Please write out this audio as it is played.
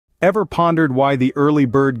Ever pondered why the early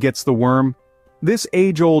bird gets the worm? This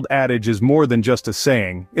age-old adage is more than just a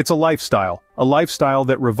saying, it's a lifestyle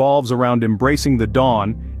that revolves around embracing the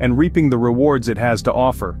dawn and reaping the rewards it has to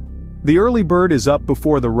offer. The early bird is up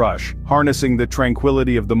before the rush, harnessing the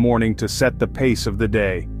tranquility of the morning to set the pace of the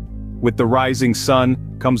day. With the rising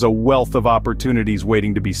sun comes a wealth of opportunities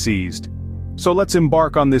waiting to be seized. So let's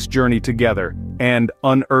embark on this journey together and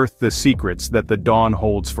unearth the secrets that the dawn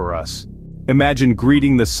holds for us. Imagine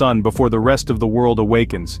greeting the sun before the rest of the world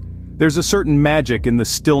awakens. There's a certain magic in the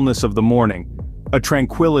stillness of the morning, a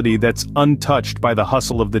tranquility that's untouched by the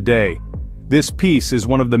hustle of the day. This peace is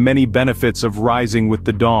one of the many benefits of rising with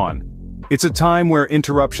the dawn. It's a time where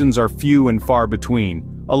interruptions are few and far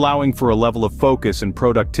between, allowing for a level of focus and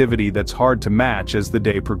productivity that's hard to match as the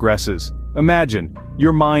day progresses. Imagine,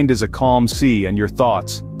 your mind is a calm sea and your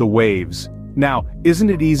thoughts, the waves. Now, isn't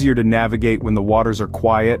it easier to navigate when the waters are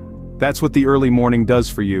quiet? That's what the early morning does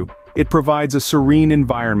for you. It provides a serene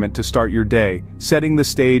environment to start your day, setting the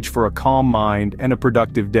stage for a calm mind and a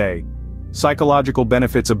productive day. Psychological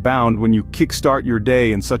benefits abound when you kickstart your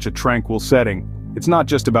day in such a tranquil setting. It's not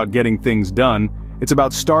just about getting things done, it's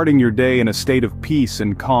about starting your day in a state of peace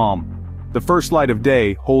and calm. The first light of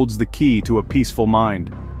day holds the key to a peaceful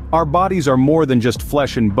mind. Our bodies are more than just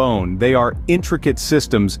flesh and bone, they are intricate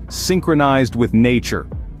systems synchronized with nature.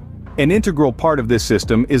 An integral part of this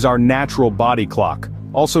system is our natural body clock,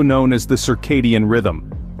 also known as the circadian rhythm.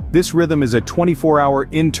 This rhythm is a 24-hour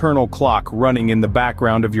internal clock running in the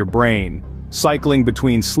background of your brain, cycling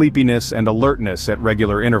between sleepiness and alertness at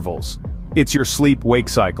regular intervals. It's your sleep-wake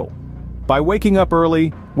cycle. By waking up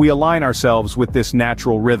early, we align ourselves with this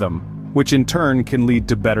natural rhythm, which in turn can lead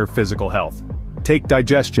to better physical health. Take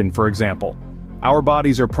digestion, for example. Our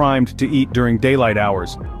bodies are primed to eat during daylight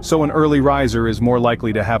hours, so an early riser is more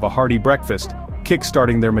likely to have a hearty breakfast,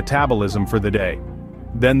 kickstarting their metabolism for the day.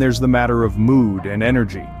 Then there's the matter of mood and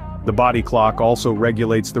energy. The body clock also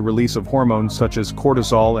regulates the release of hormones such as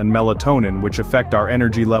cortisol and melatonin, which affect our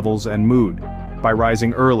energy levels and mood. By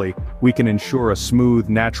rising early, we can ensure a smooth,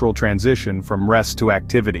 natural transition from rest to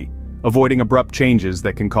activity, avoiding abrupt changes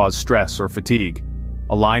that can cause stress or fatigue.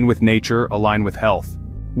 Align with nature, align with health.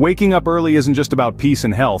 Waking up early isn't just about peace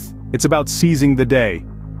and health, it's about seizing the day.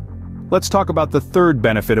 Let's talk about the third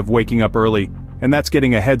benefit of waking up early, and that's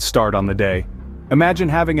getting a head start on the day. Imagine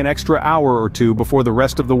having an extra hour or two before the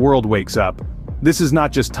rest of the world wakes up. This is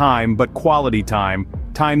not just time, but quality time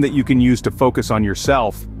that you can use to focus on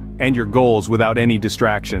yourself and your goals without any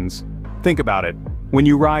distractions. Think about it. When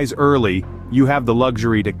you rise early, you have the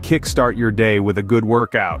luxury to kickstart your day with a good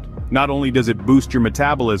workout. Not only does it boost your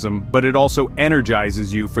metabolism, but it also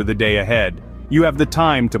energizes you for the day ahead. You have the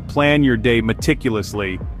time to plan your day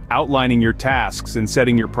meticulously, outlining your tasks and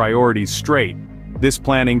setting your priorities straight. This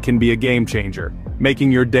planning can be a game changer,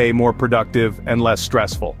 making your day more productive and less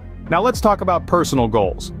stressful. Now let's talk about personal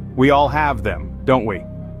goals. We all have them, don't we?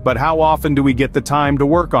 But how often do we get the time to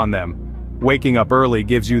work on them? Waking up early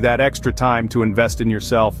gives you that extra time to invest in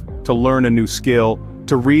yourself, to learn a new skill,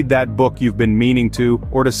 to read that book you've been meaning to,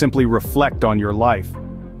 or to simply reflect on your life.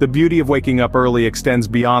 The beauty of waking up early extends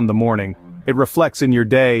beyond the morning. It reflects in your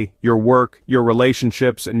day, your work, your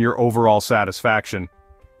relationships, and your overall satisfaction.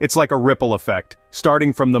 It's like a ripple effect,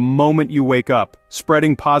 starting from the moment you wake up,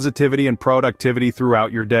 spreading positivity and productivity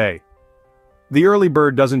throughout your day. The early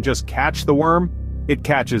bird doesn't just catch the worm, it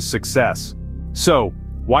catches success. So,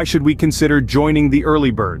 why should we consider joining the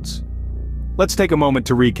early birds? Let's take a moment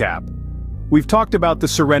to recap. We've talked about the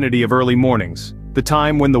serenity of early mornings, the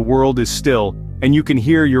time when the world is still, and you can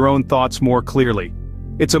hear your own thoughts more clearly.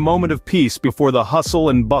 It's a moment of peace before the hustle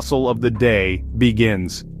and bustle of the day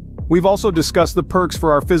begins. We've also discussed the perks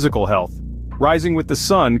for our physical health. Rising with the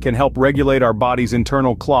sun can help regulate our body's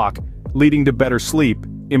internal clock, leading to better sleep,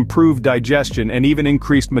 improved digestion, and even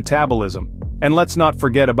increased metabolism. And let's not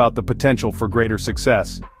forget about the potential for greater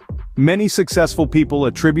success. Many successful people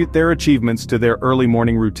attribute their achievements to their early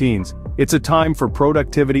morning routines. It's a time for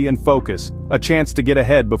productivity and focus, a chance to get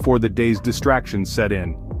ahead before the day's distractions set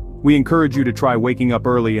in. We encourage you to try waking up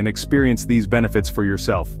early and experience these benefits for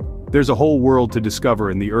yourself. There's a whole world to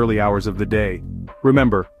discover in the early hours of the day.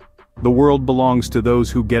 Remember, the world belongs to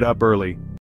those who get up early.